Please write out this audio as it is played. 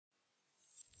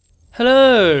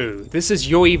Hello, this is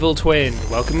your evil twin,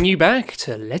 welcoming you back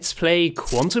to Let's Play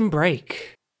Quantum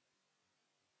Break.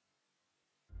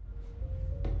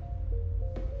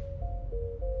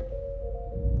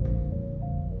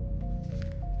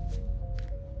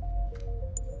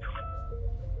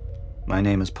 My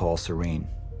name is Paul Serene.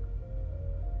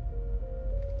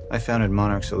 I founded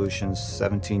Monarch Solutions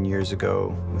 17 years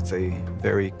ago with a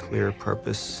very clear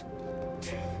purpose.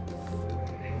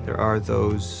 There are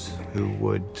those who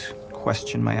would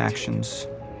question my actions.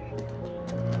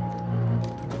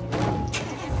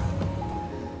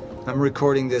 I'm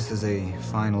recording this as a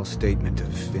final statement of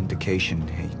vindication,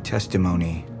 a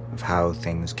testimony of how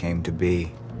things came to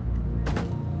be.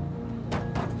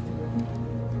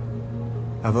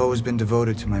 I've always been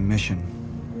devoted to my mission.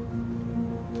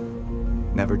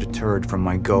 Never deterred from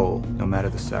my goal, no matter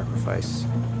the sacrifice.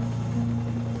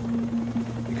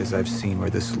 Because I've seen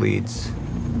where this leads.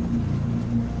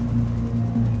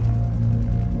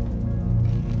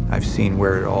 I've seen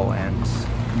where it all ends.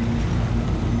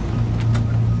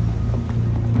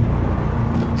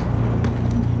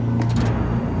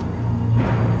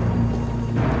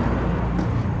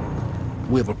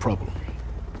 We have a problem.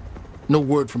 No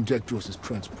word from Jack Joyce's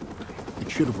transport.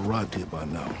 It should have arrived here by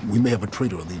now. We may have a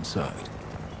traitor on the inside.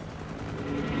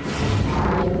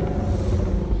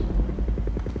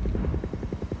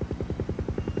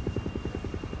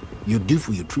 You're due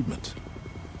for your treatment.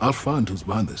 I'll find who's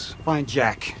behind this. Find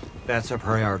Jack. That's our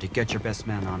priority. Get your best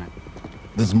man on it.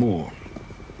 There's more.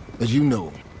 As you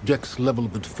know, Jack's level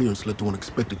of interference led to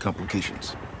unexpected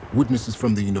complications. Witnesses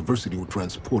from the university were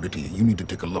transported here. You need to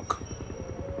take a look.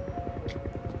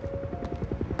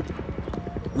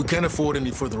 We can't afford any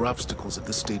further obstacles at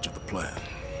this stage of the plan.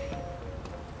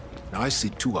 Now, I see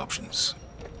two options.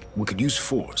 We could use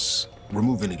force,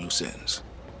 remove any loose ends.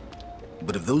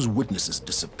 But if those witnesses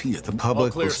disappear, The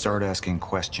public will start asking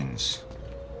questions,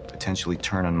 potentially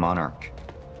turn on Monarch.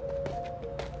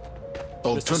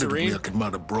 Alternatively, I could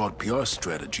mount a broad PR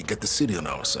strategy, get the city on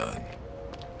our side.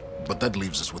 But that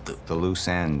leaves us with The loose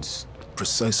ends.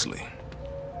 Precisely.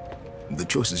 The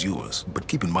choice is yours, but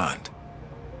keep in mind,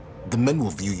 the men will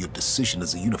view your decision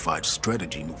as a unified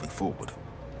strategy moving forward.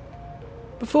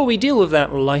 Before we deal with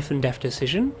that life and death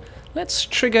decision, let's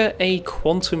trigger a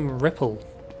quantum ripple.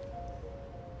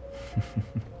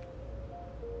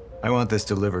 I want this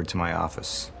delivered to my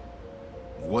office.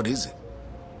 What is it?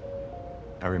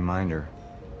 A reminder.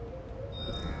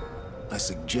 I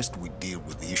suggest we deal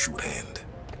with the issue at hand.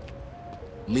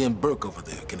 Liam Burke over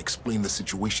there can explain the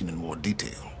situation in more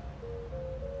detail.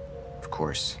 Of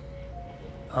course.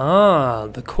 Ah,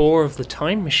 the core of the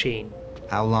time machine.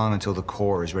 How long until the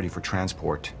core is ready for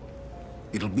transport?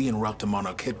 It'll be en route to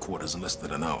Monarch headquarters in less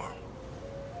than an hour.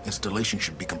 Installation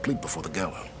should be complete before the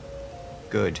gala.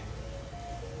 Good.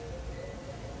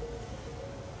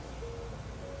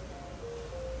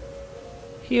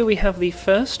 Here we have the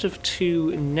first of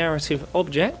two narrative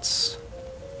objects.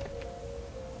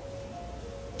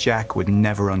 Jack would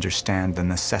never understand the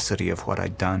necessity of what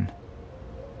I'd done.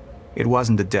 It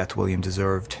wasn't the death William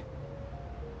deserved,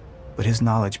 but his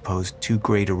knowledge posed too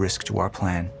great a risk to our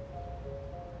plan.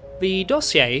 The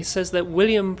dossier says that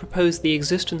William proposed the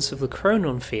existence of the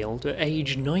chronon field at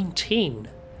age 19,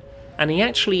 and he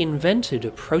actually invented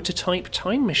a prototype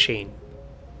time machine.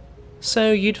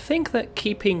 So you'd think that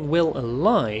keeping Will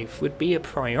alive would be a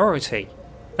priority,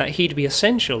 that he'd be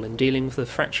essential in dealing with the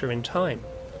fracture in time.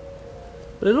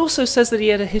 But it also says that he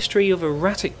had a history of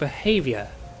erratic behaviour,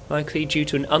 likely due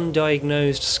to an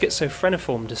undiagnosed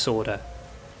schizophreniform disorder,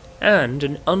 and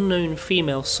an unknown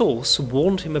female source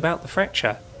warned him about the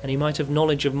fracture, and he might have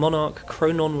knowledge of Monarch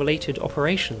chronon-related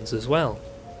operations as well.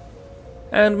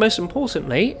 And most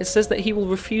importantly, it says that he will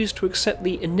refuse to accept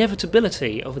the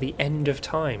inevitability of the end of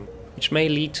time, which may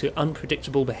lead to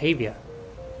unpredictable behaviour.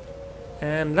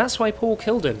 And that's why Paul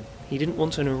killed him. He didn't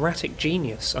want an erratic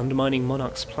genius undermining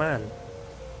Monarch's plan.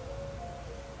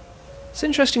 It's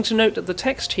interesting to note that the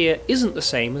text here isn't the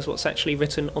same as what's actually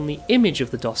written on the image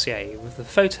of the dossier with the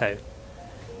photo.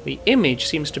 The image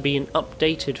seems to be an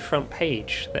updated front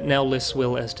page that now lists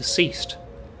Will as deceased.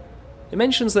 It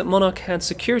mentions that Monarch had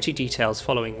security details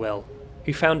following Will,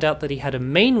 who found out that he had a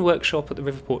main workshop at the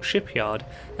Riverport shipyard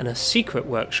and a secret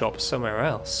workshop somewhere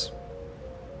else.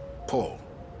 Paul,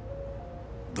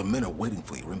 the men are waiting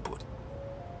for your input.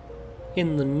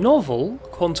 In the novel,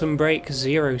 Quantum Break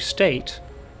Zero State,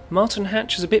 Martin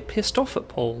Hatch is a bit pissed off at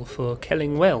Paul for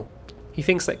killing Will. He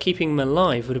thinks that keeping him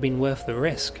alive would have been worth the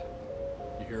risk.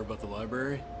 You hear about the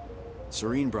library?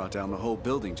 Serene brought down the whole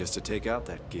building just to take out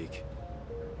that geek.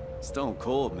 Stone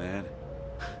cold, man.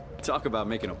 Talk about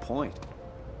making a point.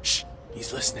 Shh,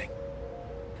 he's listening.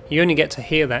 You only get to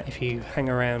hear that if you hang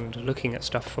around looking at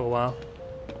stuff for a while.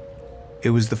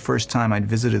 It was the first time I'd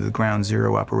visited the Ground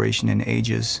Zero operation in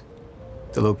ages.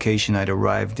 The location I'd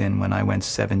arrived in when I went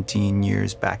 17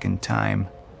 years back in time.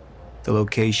 The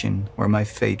location where my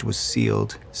fate was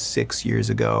sealed 6 years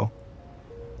ago.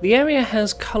 The area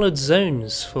has coloured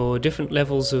zones for different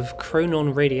levels of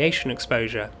chronon radiation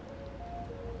exposure.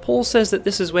 Paul says that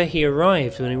this is where he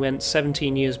arrived when he went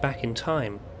 17 years back in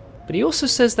time, but he also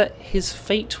says that his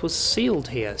fate was sealed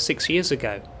here 6 years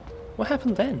ago. What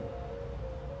happened then?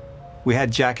 We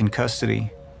had Jack in custody,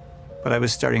 but I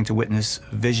was starting to witness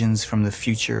visions from the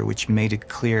future which made it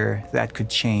clear that could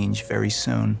change very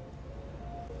soon.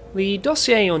 The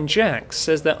dossier on Jack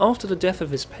says that after the death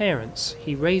of his parents,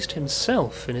 he raised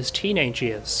himself in his teenage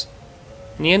years.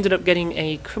 And he ended up getting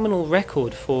a criminal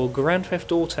record for grand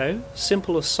theft auto,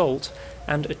 simple assault,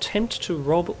 and attempt to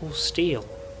rob or steal.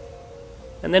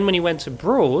 And then when he went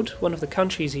abroad, one of the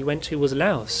countries he went to was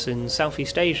Laos in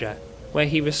Southeast Asia, where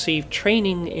he received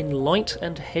training in light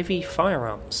and heavy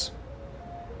firearms.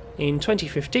 In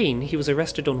 2015, he was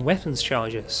arrested on weapons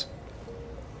charges.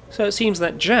 So it seems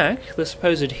that Jack, the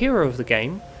supposed hero of the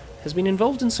game, has been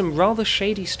involved in some rather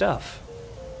shady stuff.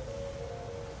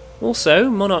 Also,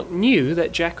 Monarch knew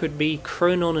that Jack would be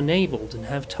chronon enabled and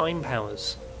have time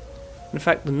powers. In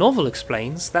fact, the novel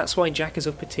explains that's why Jack is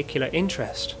of particular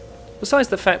interest. Besides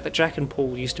the fact that Jack and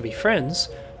Paul used to be friends,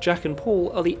 Jack and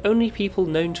Paul are the only people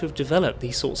known to have developed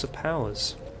these sorts of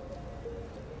powers.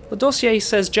 The dossier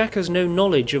says Jack has no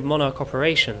knowledge of Monarch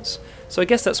operations, so I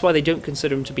guess that's why they don't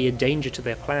consider him to be a danger to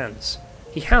their plans.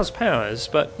 He has powers,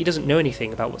 but he doesn't know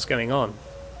anything about what's going on.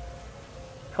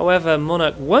 However,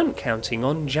 Monarch weren't counting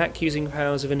on Jack using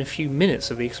powers within a few minutes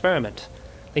of the experiment.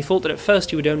 They thought that at first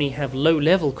he would only have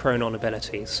low-level chronon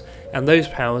abilities, and those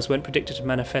powers weren't predicted to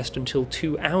manifest until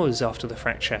 2 hours after the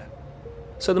fracture.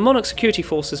 So the Monarch security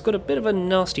forces got a bit of a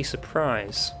nasty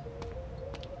surprise.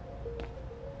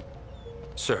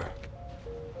 Sir.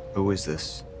 Who is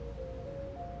this?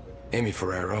 Amy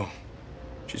Ferrero.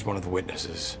 She's one of the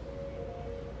witnesses.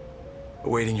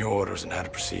 Awaiting your orders on how to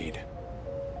proceed.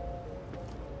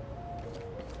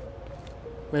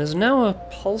 There's now a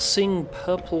pulsing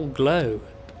purple glow,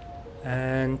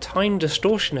 and time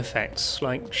distortion effects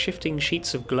like shifting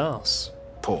sheets of glass.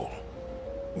 Paul,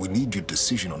 we need your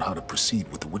decision on how to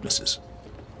proceed with the witnesses.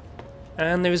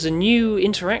 And there is a new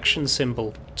interaction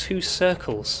symbol, 2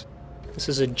 circles. This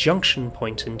is a junction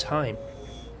point in time.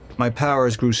 My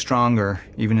powers grew stronger,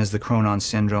 even as the Chronon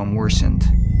syndrome worsened.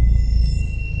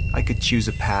 I could choose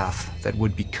a path that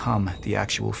would become the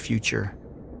actual future,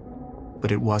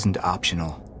 but it wasn't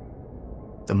optional.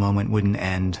 The moment wouldn't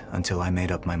end until I made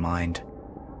up my mind.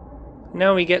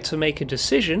 Now we get to make a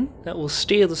decision that will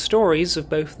steer the stories of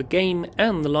both the game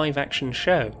and the live-action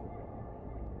show.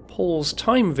 Paul's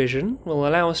time vision will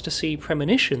allow us to see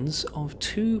premonitions of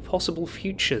 2 possible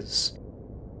futures.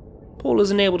 Paul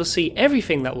isn't able to see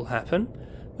everything that will happen,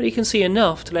 but he can see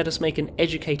enough to let us make an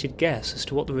educated guess as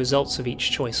to what the results of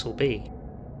each choice will be.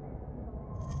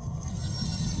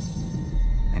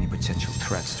 Any potential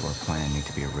threats to our plan need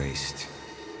to be erased.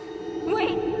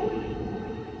 Wait!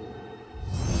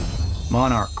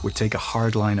 Monarch would take a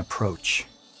hardline approach.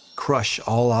 Crush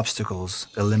all obstacles,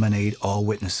 eliminate all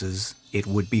witnesses. It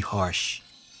would be harsh.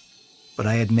 But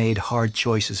I had made hard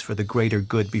choices for the greater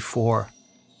good before.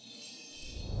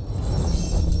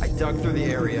 I dug through the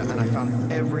area and I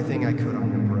found everything I could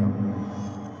on you, bro.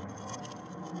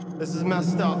 This is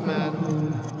messed up, man.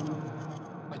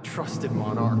 I trusted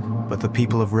Monarch. But the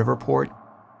people of Riverport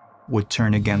would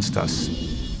turn against us.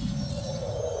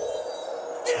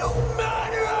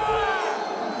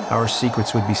 Our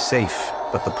secrets would be safe,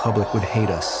 but the public would hate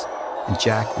us, and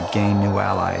Jack would gain new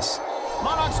allies.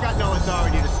 Monarch's got no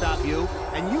authority to stop you,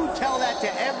 and you tell that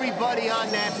to everybody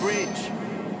on that bridge.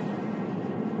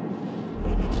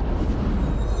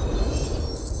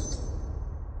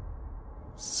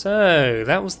 So,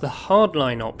 that was the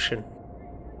hardline option.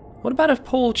 What about if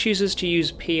Paul chooses to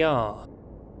use PR?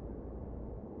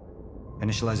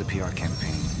 Initialize a PR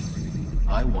campaign.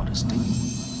 I want to steal.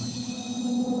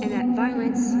 And that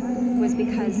violence was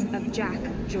because of Jack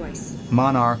Joyce.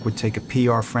 Monarch would take a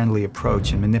PR-friendly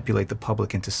approach and manipulate the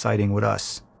public into siding with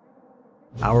us.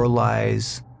 Our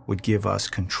lies would give us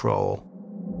control.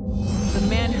 The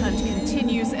manhunt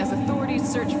continues as authorities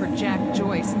search for Jack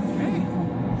Joyce. Hey,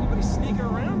 somebody's sneaking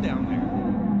around down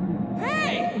there.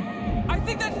 Hey! I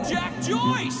think that's Jack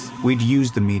Joyce! We'd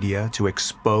use the media to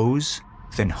expose,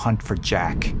 then hunt for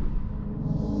Jack.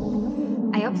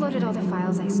 I uploaded all the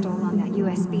files I stole on that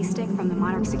USB stick from the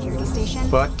Monarch security station.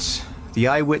 But the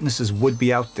eyewitnesses would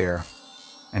be out there,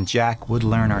 and Jack would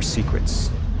learn our secrets.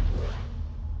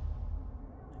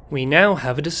 We now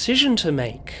have a decision to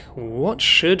make. What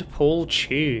should Paul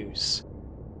choose?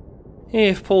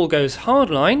 If Paul goes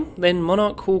hardline, then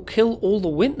Monarch will kill all the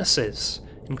witnesses,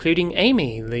 including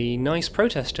Amy, the nice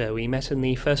protester we met in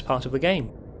the first part of the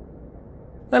game.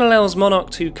 That allows Monarch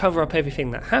to cover up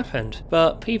everything that happened,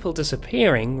 but people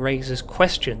disappearing raises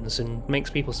questions and makes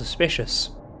people suspicious.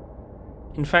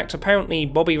 In fact, apparently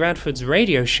Bobby Radford's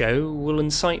radio show will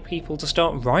incite people to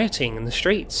start rioting in the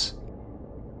streets.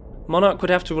 Monarch would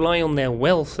have to rely on their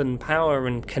wealth and power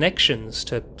and connections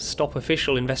to stop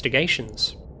official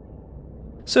investigations.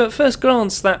 So at first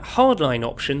glance, that hardline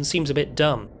option seems a bit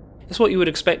dumb. It's what you would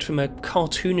expect from a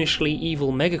cartoonishly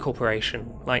evil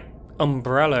megacorporation, like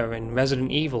Umbrella in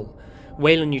Resident Evil,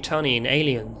 Weyland-Yutani in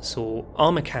Aliens, or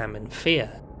Armacam in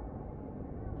Fear.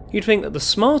 You'd think that the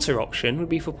smarter option would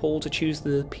be for Paul to choose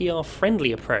the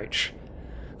PR-friendly approach.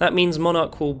 That means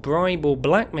Monarch will bribe or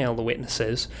blackmail the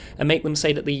witnesses and make them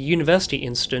say that the university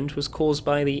incident was caused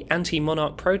by the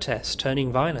anti-Monarch protest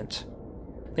turning violent.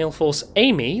 They'll force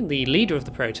Amy, the leader of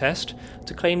the protest,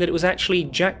 to claim that it was actually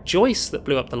Jack Joyce that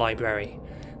blew up the library,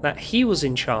 that he was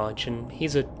in charge and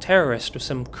he's a terrorist with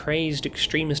some crazed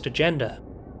extremist agenda.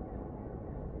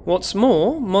 What's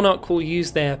more, Monarch will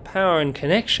use their power and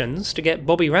connections to get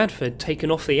Bobby Radford taken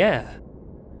off the air.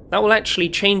 That will actually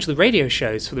change the radio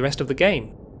shows for the rest of the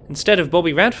game. Instead of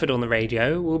Bobby Radford on the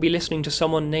radio, we'll be listening to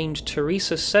someone named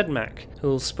Teresa Sedmak,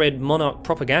 who'll spread Monarch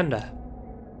propaganda.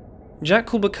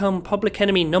 Jack will become public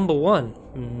enemy #1,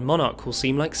 and Monarch will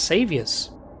seem like saviours.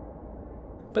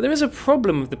 But there is a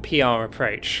problem with the PR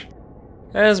approach.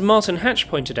 As Martin Hatch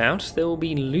pointed out, there will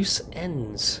be loose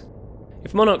ends.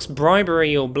 If Monarch's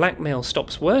bribery or blackmail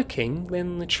stops working,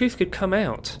 then the truth could come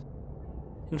out.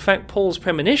 In fact, Paul's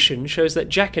premonition shows that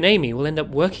Jack and Amy will end up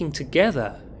working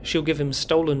together. She'll give him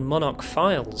stolen Monarch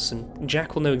files, and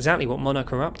Jack will know exactly what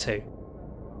Monarch are up to.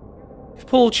 If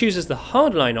Paul chooses the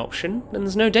hardline option, then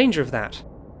there's no danger of that.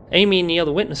 Amy and the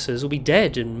other witnesses will be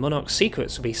dead and Monarch's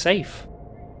secrets will be safe.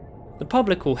 The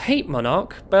public will hate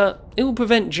Monarch, but it will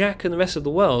prevent Jack and the rest of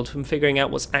the world from figuring out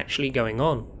what's actually going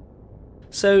on.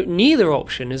 So neither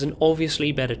option is an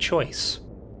obviously better choice.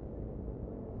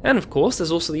 And of course,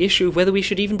 there's also the issue of whether we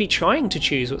should even be trying to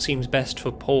choose what seems best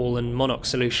for Paul and Monarch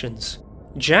solutions.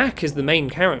 Jack is the main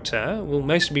character, we'll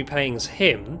mostly be playing as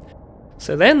him,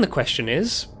 so then the question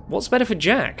is, what's better for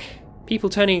Jack? People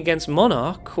turning against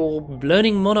Monarch, or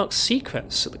learning Monarch's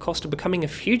secrets at the cost of becoming a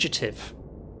fugitive?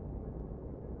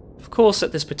 Of course,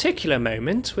 at this particular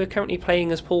moment, we're currently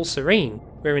playing as Paul Serene.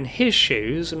 We're in his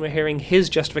shoes and we're hearing his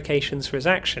justifications for his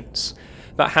actions,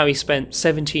 about how he spent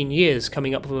 17 years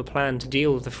coming up with a plan to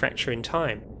deal with the fracture in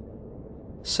time.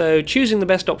 So choosing the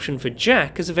best option for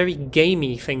Jack is a very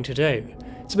gamey thing to do.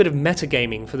 It's a bit of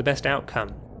metagaming for the best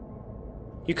outcome.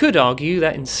 You could argue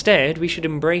that instead we should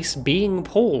embrace being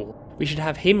Paul. We should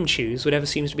have him choose whatever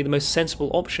seems to be the most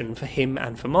sensible option for him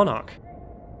and for Monarch.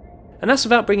 And that's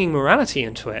without bringing morality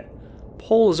into it.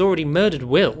 Paul has already murdered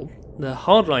Will. The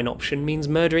hardline option means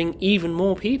murdering even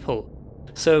more people.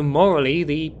 So morally,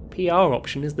 the PR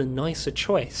option is the nicer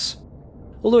choice.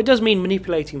 Although it does mean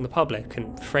manipulating the public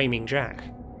and framing Jack.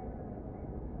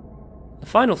 The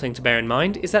final thing to bear in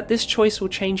mind is that this choice will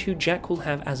change who Jack will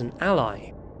have as an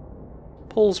ally.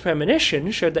 Paul's premonition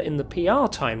showed that in the PR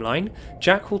timeline,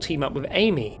 Jack will team up with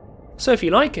Amy. So if you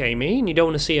like Amy and you don't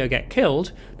want to see her get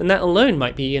killed, then that alone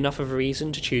might be enough of a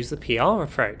reason to choose the PR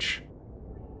approach.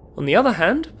 On the other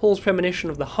hand, Paul's premonition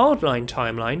of the hardline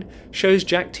timeline shows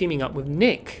Jack teaming up with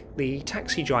Nick, the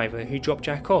taxi driver who dropped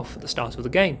Jack off at the start of the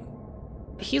game.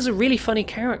 He's a really funny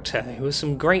character who has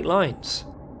some great lines.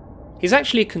 He's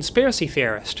actually a conspiracy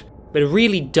theorist, but a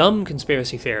really dumb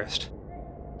conspiracy theorist.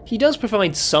 He does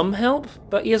provide some help,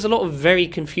 but he has a lot of very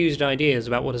confused ideas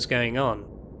about what is going on.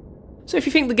 So if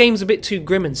you think the game's a bit too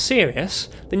grim and serious,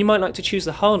 then you might like to choose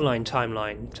the hardline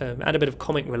timeline to add a bit of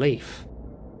comic relief.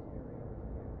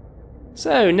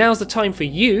 So now's the time for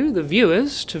you, the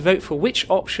viewers, to vote for which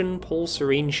option Paul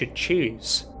Serene should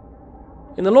choose.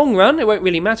 In the long run, it won't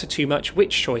really matter too much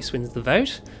which choice wins the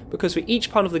vote, because for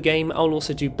each part of the game I'll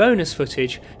also do bonus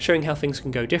footage showing how things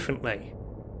can go differently.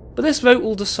 But this vote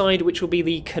will decide which will be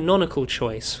the canonical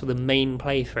choice for the main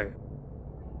playthrough.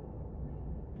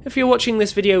 If you're watching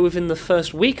this video within the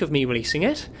first week of me releasing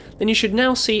it, then you should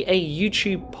now see a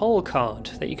YouTube poll card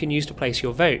that you can use to place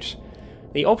your vote.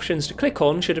 The options to click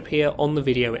on should appear on the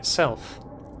video itself.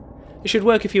 It should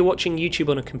work if you're watching YouTube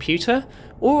on a computer,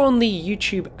 or on the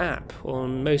YouTube app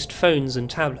on most phones and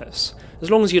tablets,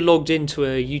 as long as you're logged into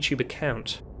a YouTube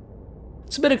account.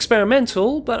 It's a bit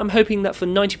experimental, but I'm hoping that for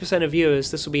 90% of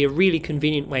viewers this will be a really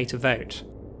convenient way to vote.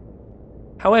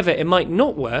 However, it might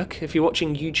not work if you're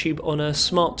watching YouTube on a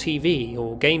smart TV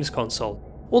or games console,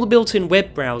 or the built-in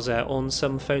web browser on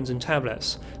some phones and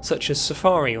tablets, such as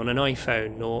Safari on an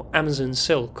iPhone or Amazon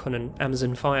Silk on an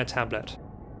Amazon Fire tablet.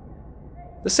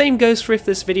 The same goes for if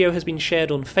this video has been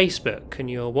shared on Facebook and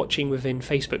you're watching within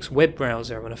Facebook's web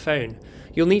browser on a phone.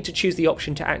 You'll need to choose the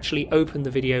option to actually open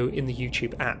the video in the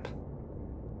YouTube app.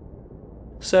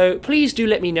 So please do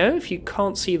let me know if you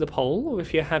can't see the poll or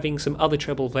if you're having some other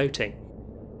trouble voting.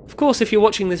 Of course, if you're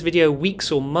watching this video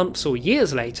weeks or months or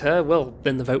years later, well,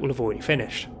 then the vote will have already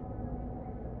finished.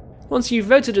 Once you've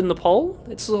voted in the poll,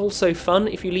 it's also fun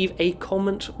if you leave a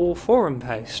comment or forum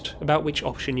post about which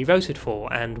option you voted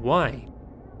for and why.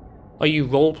 Are you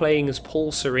role-playing as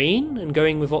Paul Serene and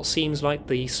going with what seems like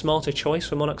the smarter choice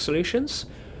for Monarch solutions?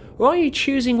 Or are you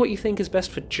choosing what you think is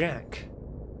best for Jack?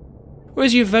 Or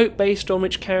is your vote based on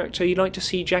which character you'd like to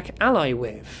see Jack ally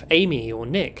with, Amy or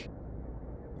Nick?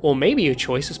 Or maybe your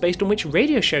choice is based on which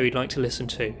radio show you'd like to listen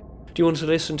to. Do you want to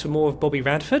listen to more of Bobby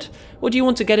Radford? Or do you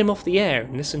want to get him off the air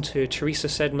and listen to Teresa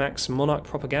Sedmak's Monarch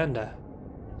propaganda?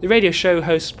 The radio show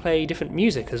hosts play different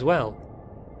music as well.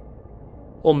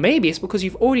 Or maybe it's because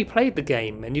you've already played the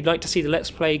game and you'd like to see the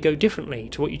Let's Play go differently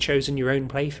to what you chose in your own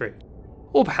playthrough.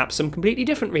 Or perhaps some completely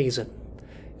different reason.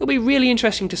 It'll be really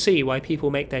interesting to see why people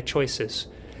make their choices.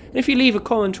 And if you leave a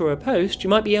comment or a post, you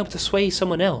might be able to sway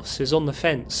someone else who's on the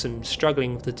fence and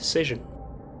struggling with the decision.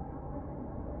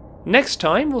 Next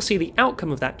time we'll see the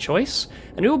outcome of that choice,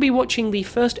 and we'll be watching the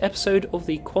first episode of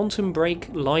the Quantum Break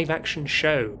live action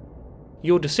show.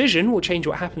 Your decision will change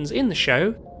what happens in the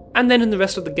show, and then in the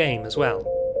rest of the game as well.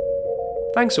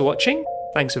 Thanks for watching,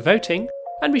 thanks for voting,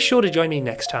 and be sure to join me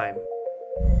next time.